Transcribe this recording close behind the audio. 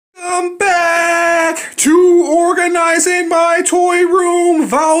Welcome back to Organizing My Toy Room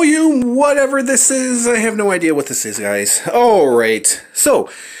Volume, whatever this is. I have no idea what this is, guys. Alright, so,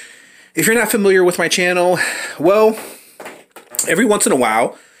 if you're not familiar with my channel, well, every once in a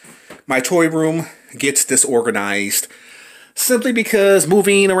while, my toy room gets disorganized. Simply because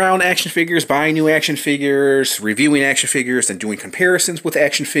moving around action figures, buying new action figures, reviewing action figures, and doing comparisons with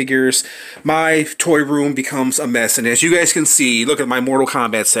action figures, my toy room becomes a mess. And as you guys can see, look at my Mortal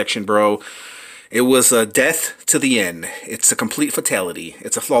Kombat section, bro. It was a death to the end. It's a complete fatality.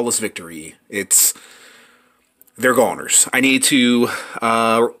 It's a flawless victory. They're goners. I need to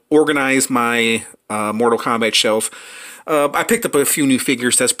organize my Mortal Kombat shelf. I picked up a few new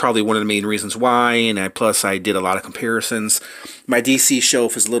figures. That's probably one of the main reasons why. And plus, I did a lot of comparisons. My DC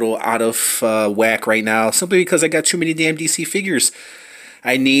shelf is a little out of whack right now, simply because I got too many damn DC figures.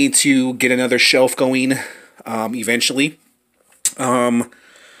 I need to get another shelf going eventually.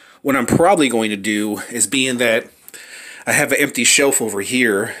 What I'm probably going to do is, being that I have an empty shelf over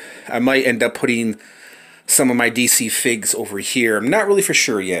here, I might end up putting some of my DC figs over here. I'm not really for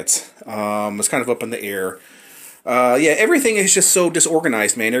sure yet. It's kind of up in the air. Yeah, everything is just so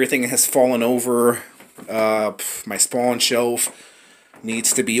disorganized, man. Everything has fallen over. My Spawn shelf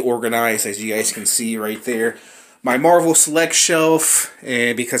needs to be organized, as you guys can see right there. My Marvel Select shelf,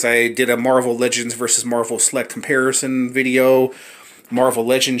 and because I did a Marvel Legends versus Marvel Select comparison video, Marvel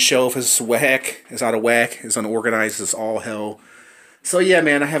Legends shelf is whack, is out of whack, is unorganized, is all hell. So yeah,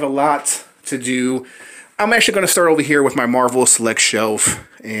 man, I have a lot to do. I'm actually going to start over here with my Marvel Select shelf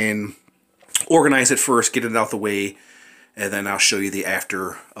and organize it first, get it out the way, and then I'll show you the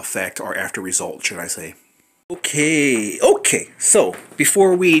after effect, or after result, should I say. Okay, so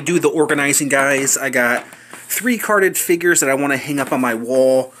before we do the organizing, guys, I got 3 carded figures that I want to hang up on my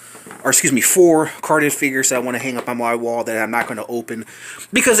wall, or excuse me, 4 carded figures that I want to hang up on my wall that I'm not going to open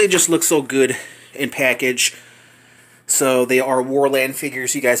because they just look so good in package. So they are Warland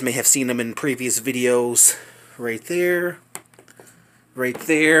figures. You guys may have seen them in previous videos. Right there. Right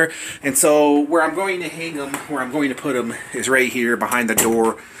there. And so where I'm going to hang them, where I'm going to put them, is right here behind the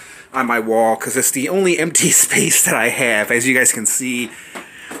door on my wall, because it's the only empty space that I have. As you guys can see,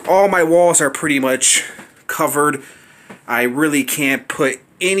 all my walls are pretty much covered. I really can't put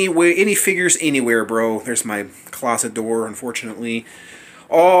any figures anywhere, bro. There's my closet door, unfortunately.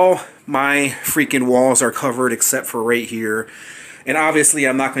 All my freaking walls are covered except for right here. And obviously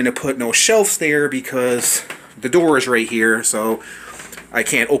I'm not going to put no shelves there because the door is right here, so I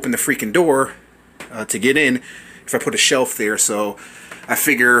can't open the freaking door to get in if I put a shelf there. So I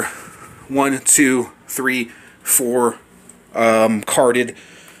figure 1, 2, 3, 4 carded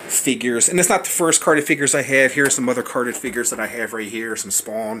figures. And it's not the first carded figures I have. Here's some other carded figures that I have right here. Some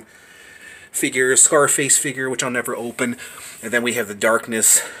Spawn figures, Scarface figure, which I'll never open. And then we have the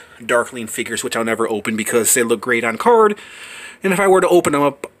Darkling figures, which I'll never open because they look great on card. And if I were to open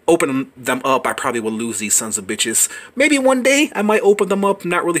them up, I probably would lose these sons of bitches. Maybe one day I might open them up,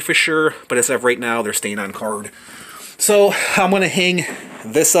 not really for sure, but as of right now, they're staying on card. So I'm going to hang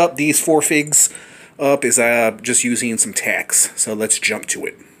this up, these 4 figs up, is just using some tacks. So let's jump to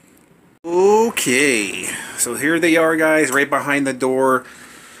it. Okay, so here they are, guys, right behind the door.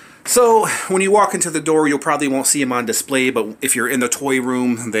 So when you walk into the door, you'll probably won't see them on display, but if you're in the toy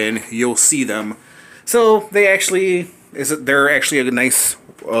room, then you'll see them. So they're actually a nice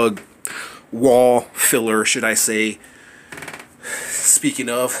wall filler, should I say. Speaking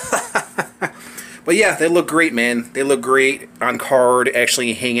of. But yeah, they look great, man. They look great on card,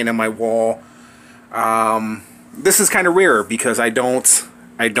 actually hanging on my wall. This is kind of rare because I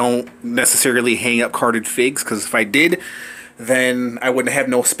don't necessarily hang up carded figs, because if I did, then I wouldn't have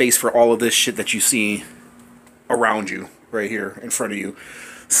no space for all of this shit that you see around you, right here in front of you.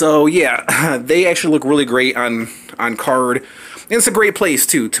 So yeah, they actually look really great on card. And it's a great place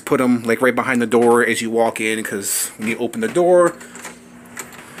too to put them, like right behind the door as you walk in, because when you open the door,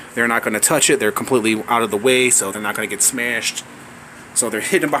 they're not going to touch it. They're completely out of the way, so they're not going to get smashed. So they're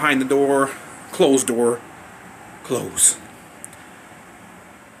hidden behind the door. Close door. Close.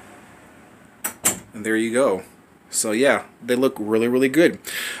 And there you go. So yeah, they look really, really good.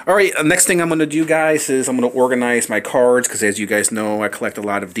 Alright, next thing I'm going to do, guys, is I'm going to organize my cards, because as you guys know, I collect a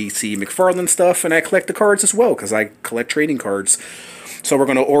lot of DC McFarlane stuff, and I collect the cards as well, because I collect trading cards. So we're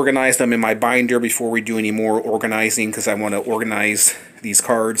going to organize them in my binder before we do any more organizing, because I want to organize these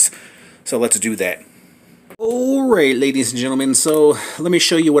cards. So let's do that. Alright, ladies and gentlemen, so let me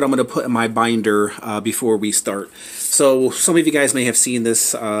show you what I'm going to put in my binder before we start. So some of you guys may have seen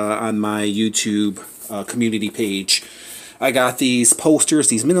this on my YouTube community page. I got these posters,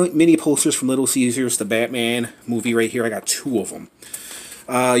 these mini posters from Little Caesars, the Batman movie right here. I got 2 of them.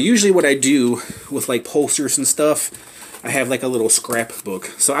 Usually what I do with like posters and stuff, I have like a little scrapbook.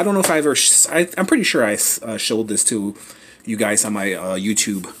 So I don't know if I ever, I'm pretty sure I showed this to you guys on my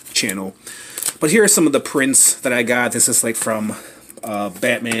YouTube channel. But here are some of the prints that I got. This is like from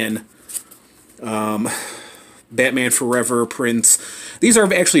Batman, Batman Forever prints. These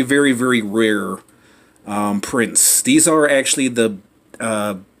are actually very, very rare prints. These are actually the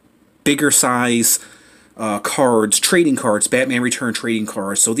bigger size cards, trading cards, Batman Return trading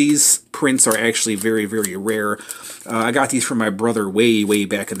cards. So these prints are actually very, very rare. I got these from my brother way, way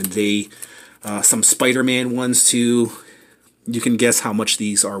back in the day. Some Spider-Man ones too. You can guess how much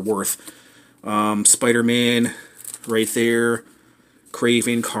these are worth. Spider-Man right there.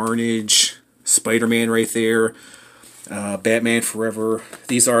 Kraven, Carnage, Spider-Man right there. Batman Forever.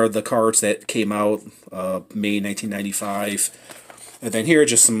 These are the cards that came out May 1995. And then here,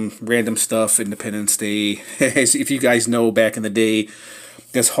 just some random stuff, Independence Day. If you guys know, back in the day,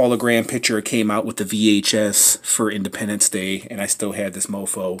 this hologram picture came out with the VHS for Independence Day, and I still had this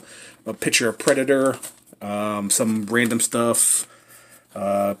mofo. A picture of Predator, some random stuff,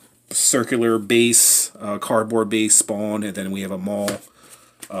 circular base, cardboard base Spawn, and then we have a Maul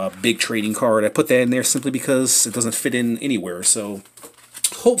big trading card. I put that in there simply because it doesn't fit in anywhere. So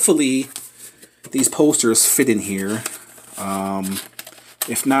hopefully these posters fit in here.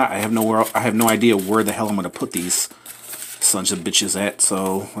 If not, I have no idea where the hell I'm gonna put these sons of bitches at.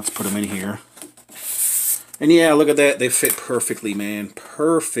 So let's put them in here. And yeah, look at that. They fit perfectly, man.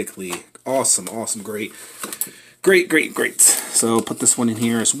 Perfectly. Awesome, awesome, great. Great, great, great. So put this one in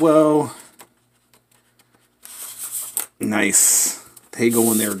here as well. Nice. They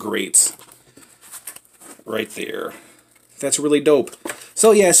go in there great. Right there. That's really dope.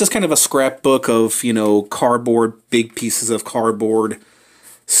 So yeah, it's just kind of a scrapbook of, you know, cardboard, big pieces of cardboard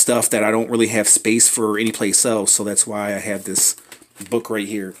stuff that I don't really have space for anyplace else. So that's why I have this book right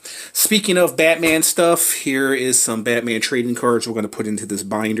here. Speaking of Batman stuff, here is some Batman trading cards we're going to put into this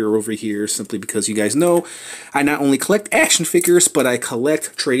binder over here, simply because you guys know I not only collect action figures, but I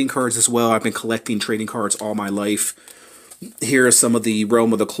collect trading cards as well. I've been collecting trading cards all my life. Here are some of the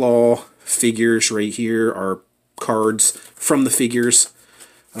Realm of the Claw figures right here, are cards from the figures.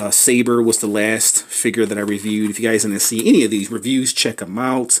 Saber was the last figure that I reviewed. If you guys didn't see any of these reviews, check them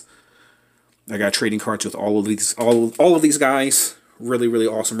out. I got trading cards with all of these guys. Really, really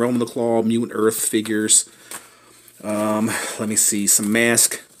awesome. Realm of the Claw, Mutant Earth figures. Let me see. Some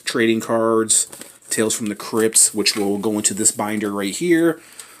Mask trading cards. Tales from the Crypt, which will go into this binder right here.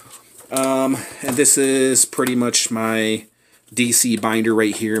 And this is pretty much my DC binder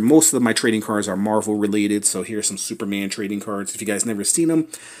right here. Most of my trading cards are Marvel related, so here's some Superman trading cards. If you guys never seen them,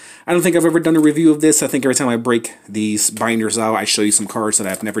 I don't think I've ever done a review of this. I think every time I break these binders out, I show you some cards that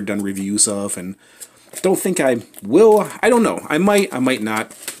I've never done reviews of, and don't think I will. I don't know. I might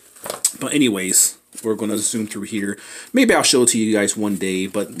not. But anyways, we're going to zoom through here. Maybe I'll show it to you guys one day,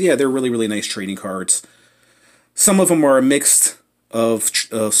 but yeah, they're really, really nice trading cards. Some of them are a mix of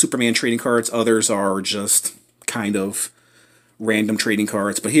Superman trading cards. Others are just kind of random trading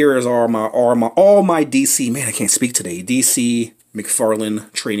cards. But here is all my DC, man, I can't speak today, DC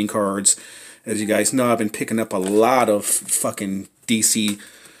McFarlane trading cards. As you guys know, I've been picking up a lot of fucking DC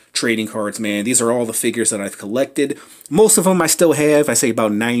trading cards, man. These are all the figures that I've collected. Most of them I still have. I say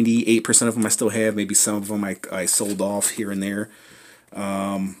about 98% of them I still have. Maybe some of them I sold off here and there.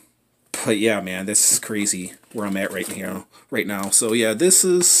 But yeah, man, this is crazy where I'm at right now. So yeah, this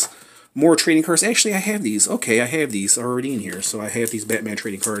is more trading cards. Actually, I have these. Okay, I have these already in here. So I have these Batman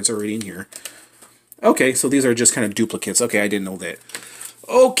trading cards already in here. Okay, so these are just kind of duplicates. Okay, I didn't know that.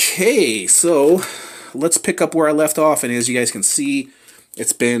 Okay, so let's pick up where I left off. And as you guys can see,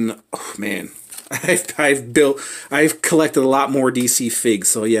 it's been, oh man, I've collected a lot more DC figs.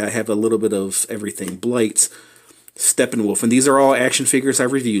 So yeah, I have a little bit of everything. Blight, Steppenwolf, and these are all action figures I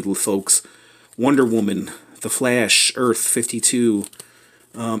reviewed with folks. Wonder Woman, The Flash, Earth 52.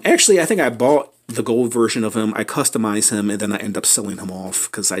 Actually, I think I bought the gold version of him. I customized him, and then I end up selling him off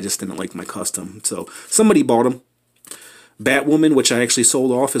because I just didn't like my custom. So somebody bought him. Batwoman, which I actually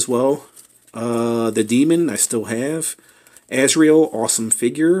sold off as well. The Demon, I still have. Azrael, awesome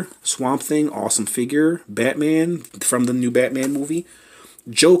figure. Swamp Thing, awesome figure. Batman, from the new Batman movie.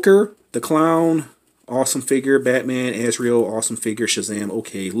 Joker, the Clown, awesome figure. Batman, Azrael, awesome figure. Shazam,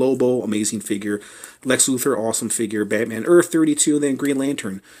 okay. Lobo, amazing figure. Lex Luthor, awesome figure. Batman, Earth 32, then Green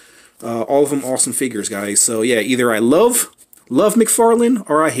Lantern. All of them awesome figures, guys. So yeah, either I love McFarlane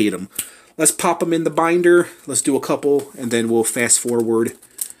or I hate him. Let's pop them in the binder. Let's do a couple, and then we'll fast forward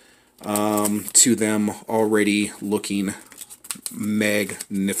to them already looking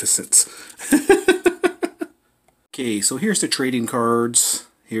magnificent. Okay, so here's the trading cards.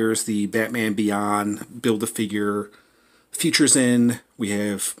 Here's the Batman Beyond Build-A-Figure Futures End. We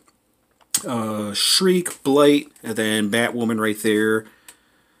have Shriek, Blight, and then Batwoman right there.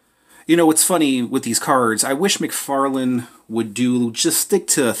 You know, what's funny with these cards, I wish McFarlane would just stick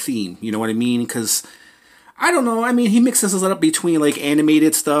to a theme, you know what I mean? Because, I don't know, I mean, he mixes it up between, like,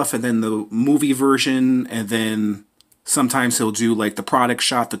 animated stuff and then the movie version, and then sometimes he'll do, like, the product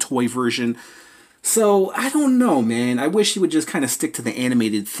shot, the toy version. So, I don't know, man. I wish he would just kind of stick to the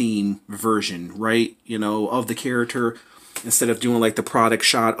animated theme version, right? You know, of the character, instead of doing, like, the product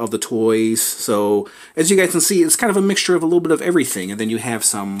shot of the toys. So, as you guys can see, it's kind of a mixture of a little bit of everything. And then you have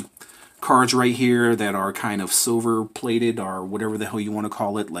some cards right here that are kind of silver plated, or whatever the hell you want to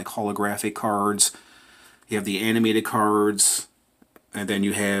call it, like holographic cards. You have the animated cards, and then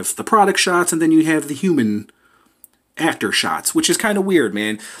you have the product shots, and then you have the human actor shots, which is kind of weird,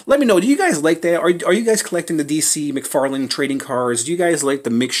 man. Let me know, do you guys like that? Are you guys collecting the DC McFarlane trading cards? Do you guys like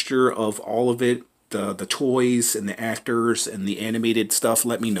the mixture of all of it? The toys and the actors and the animated stuff?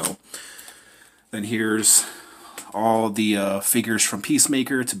 Let me know. Then here's all the figures from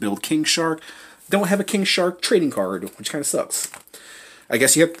Peacemaker to build King Shark. Don't have a King Shark trading card, which kind of sucks. I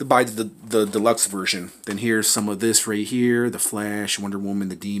guess you have to buy the deluxe version. Then here's some of this right here. The Flash, Wonder Woman,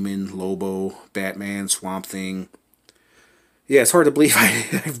 the Demon, Lobo, Batman, Swamp Thing. Yeah, it's hard to believe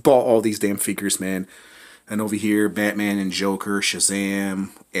I've bought all these damn figures, man. And over here, Batman and Joker, Shazam,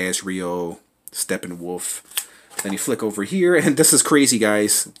 Azrael, Steppenwolf. Then you flick over here, and this is crazy,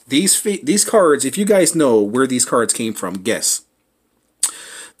 guys. These cards, if you guys know where these cards came from, guess.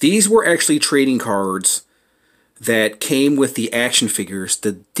 These were actually trading cards that came with the action figures,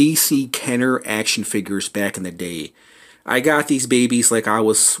 the DC Kenner action figures back in the day. I got these babies like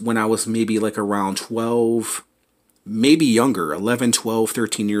when I was maybe like around 12, maybe younger, 11, 12,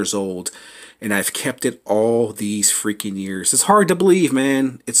 13 years old. And I've kept it all these freaking years. It's hard to believe,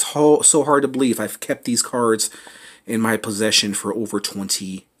 man. It's so hard to believe I've kept these cards in my possession for over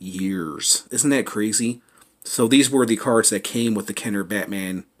 20 years. Isn't that crazy? So these were the cards that came with the Kenner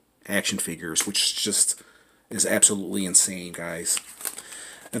Batman action figures, which just is absolutely insane, guys.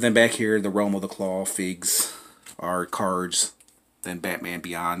 And then back here, the Realm of the Claw figs are cards. Then Batman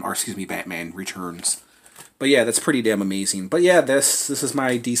Beyond, or excuse me, Batman Returns. But yeah, that's pretty damn amazing. But yeah, this is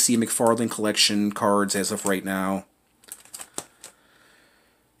my DC McFarlane collection cards as of right now.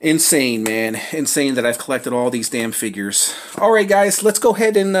 Insane, man. Insane that I've collected all these damn figures. Alright guys, let's go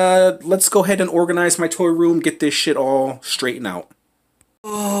ahead and organize my toy room, get this shit all straightened out.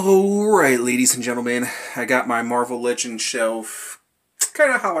 Alright, ladies and gentlemen, I got my Marvel Legends shelf.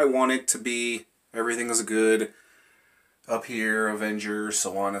 Kind of how I want it to be. Everything is good. Up here, Avengers,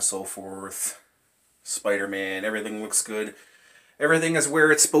 so on and so forth. Spider-Man, everything looks good. Everything is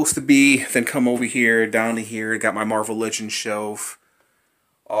where it's supposed to be. Then come over here, down to here, got my Marvel Legends shelf.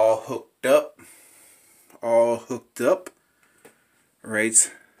 All hooked up. All hooked up.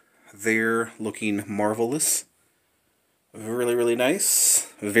 Right there, looking marvelous. Really, really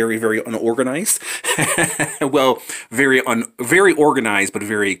nice. Very, very unorganized. Well, very organized, but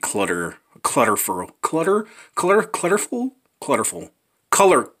very clutterful. Clutterful.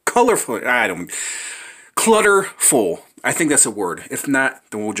 I think that's a word. If not,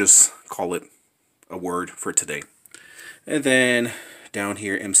 then we'll just call it a word for today. And then down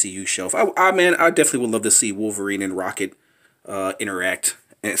here, MCU shelf. Man, I definitely would love to see Wolverine and Rocket interact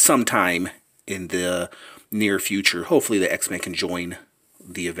at some time in the near future. Hopefully the X-Men can join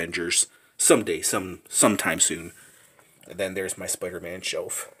the Avengers someday, sometime soon. And then there's my Spider-Man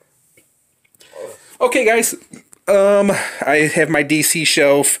shelf. Okay, guys. I have my DC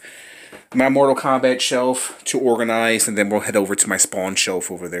shelf, my Mortal Kombat shelf to organize, and then we'll head over to my Spawn shelf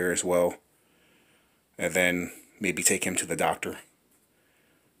over there as well. And then maybe take him to the doctor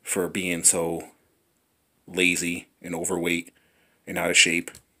for being so lazy and overweight and out of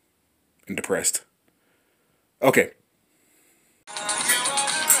shape and depressed. Okay.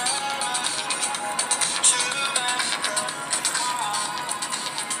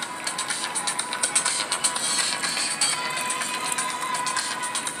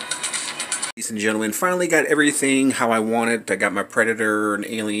 Ladies and gentlemen, finally got everything how I wanted. I got my Predator and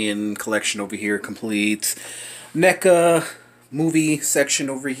Alien collection over here complete. NECA movie section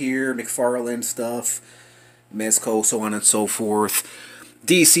over here, McFarlane stuff, Mezco, so on and so forth.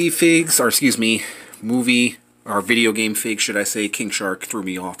 DC figs, or excuse me, movie or video game figs, should I say. King Shark threw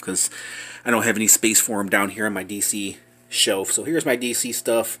me off because I don't have any space for him down here on my DC shelf. So here's my DC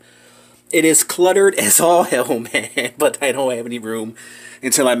stuff. It is cluttered as all hell, man, but I don't have any room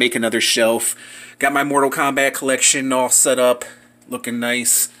until I make another shelf. Got my Mortal Kombat collection all set up, looking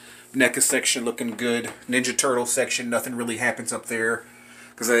nice. NECA section looking good. Ninja Turtle section, nothing really happens up there.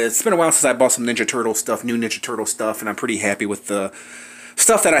 Because it's been a while since I bought some Ninja Turtle stuff, new Ninja Turtle stuff, and I'm pretty happy with the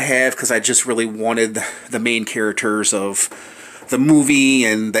stuff that I have, because I just really wanted the main characters of the movie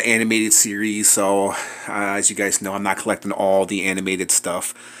and the animated series. So, as you guys know, I'm not collecting all the animated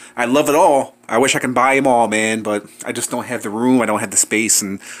stuff. I love it all. I wish I could buy them all, man, but I just don't have the room, I don't have the space,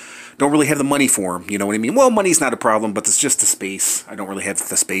 and don't really have the money for them, you know what I mean? Well, money's not a problem, but it's just the space. I don't really have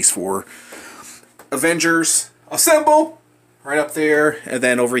the space for. Avengers Assemble! Right up there. And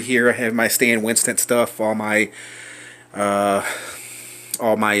then over here I have my Stan Winston stuff, all my, what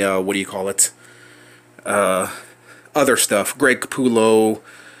do you call it? Other stuff. Greg Capullo,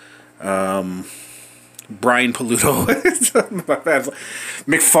 Brian Paluto,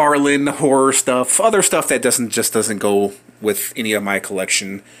 McFarlane horror stuff, other stuff that doesn't go with any of my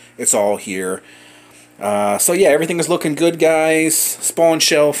collection. It's all here. So yeah, everything is looking good, guys. Spawn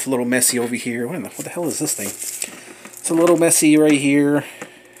shelf, a little messy over here. What the hell is this thing? It's a little messy right here,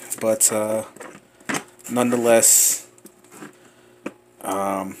 but nonetheless,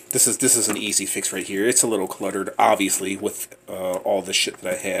 this is an easy fix right here. It's a little cluttered, obviously, with all the shit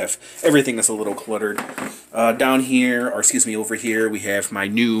that I have. Everything is a little cluttered. Down here, or excuse me, over here, we have my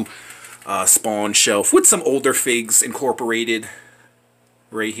new Spawn shelf with some older figs incorporated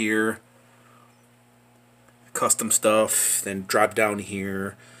right here. Custom stuff. Then drop down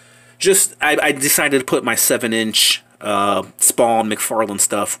here. Just, I decided to put my 7-inch Spawn McFarlane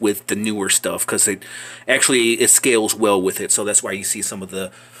stuff with the newer stuff, because it scales well with it. So that's why you see some of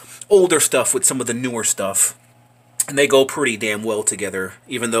the older stuff with some of the newer stuff, and they go pretty damn well together,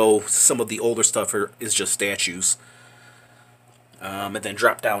 even though some of the older stuff is just statues. And then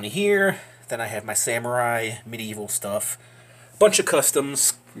drop down here, then I have my samurai medieval stuff, bunch of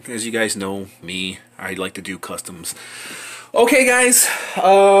customs. As you guys know me, I like to do customs. Okay, guys,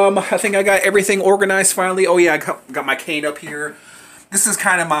 I think I got everything organized finally. Oh yeah, I got my cane up here. This is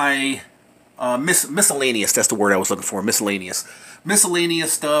kind of my miscellaneous, that's the word I was looking for, miscellaneous.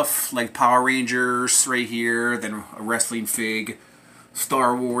 Miscellaneous stuff, like Power Rangers right here, then a wrestling fig,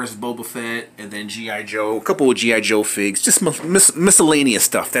 Star Wars, Boba Fett, and then G.I. Joe. A couple of G.I. Joe figs, just miscellaneous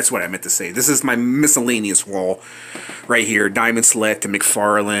stuff, that's what I meant to say. This is my miscellaneous wall right here. Diamond Select and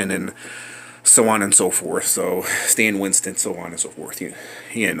McFarlane and so on and so forth. So, Stan Winston, so on and so forth.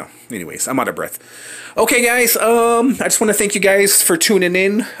 Yeah, no. Anyways, I'm out of breath. Okay, guys, I just want to thank you guys for tuning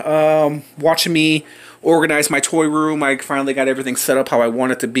in, watching me organize my toy room. I finally got everything set up how I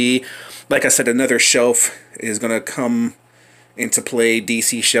want it to be. Like I said, another shelf is going to come into play,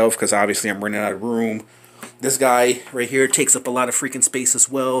 DC shelf, because obviously I'm running out of room. This guy right here takes up a lot of freaking space as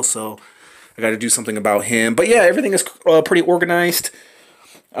well, so I got to do something about him. But yeah, everything is pretty organized.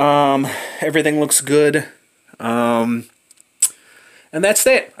 Everything looks good. And that's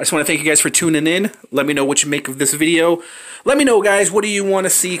it. I just want to thank you guys for tuning in. Let me know what you make of this video. Let me know, guys, what do you want to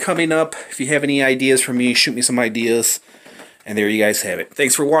see coming up? If you have any ideas for me, shoot me some ideas. And there you guys have it.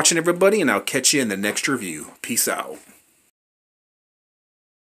 Thanks for watching, everybody, and I'll catch you in the next review. Peace out.